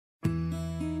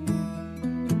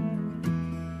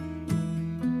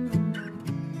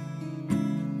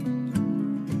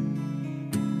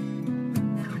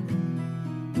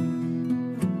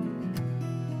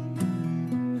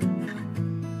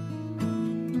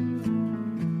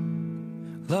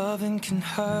Loving can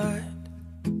hurt.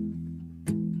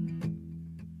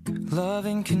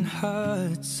 Loving can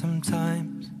hurt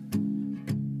sometimes,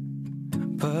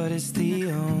 but it's the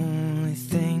only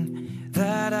thing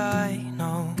that I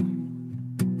know.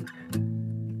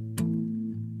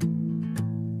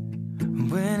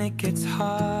 When it gets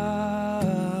hard,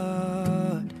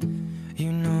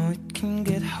 you know it can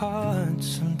get hard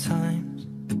sometimes.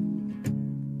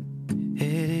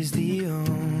 It is the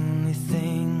only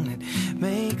thing that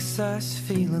makes us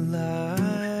feel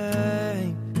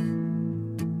alive.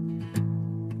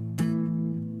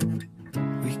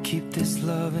 We keep this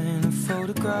love in a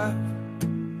photograph.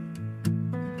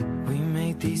 We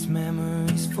make these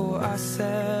memories for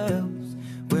ourselves,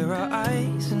 where our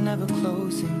eyes are never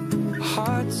closing, our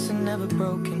hearts are never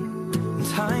broken, and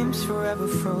time's forever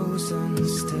frozen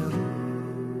still.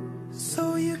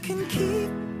 So you can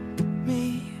keep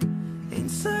me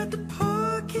inside the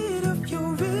pocket of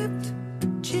your ripped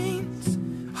jeans,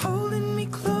 holding me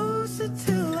closer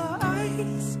till our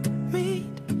eyes meet.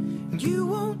 You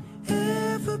won't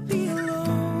ever be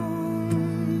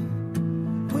alone.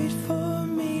 Wait for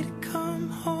me to come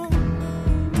home.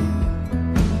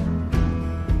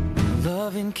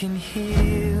 Loving can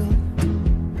heal.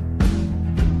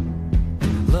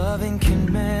 Loving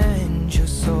can mend your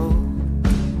soul,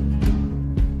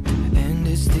 and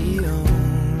it's the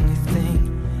only thing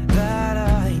that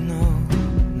I know.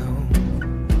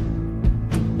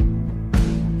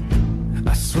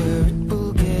 I swear it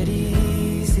will get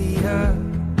easier.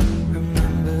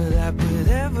 Remember that with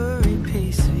every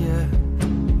piece of you.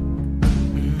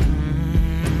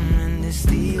 And it's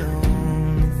the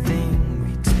only thing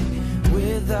we take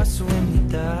with us when we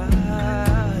die.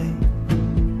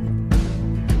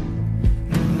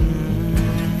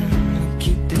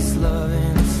 Keep this love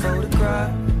in a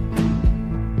photograph.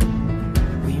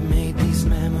 We made these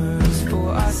memories for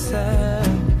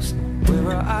ourselves, where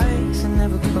our eyes are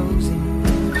never closing,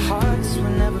 our hearts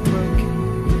were never broken,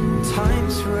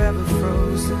 time's forever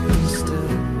frozen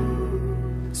still.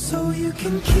 So you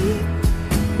can keep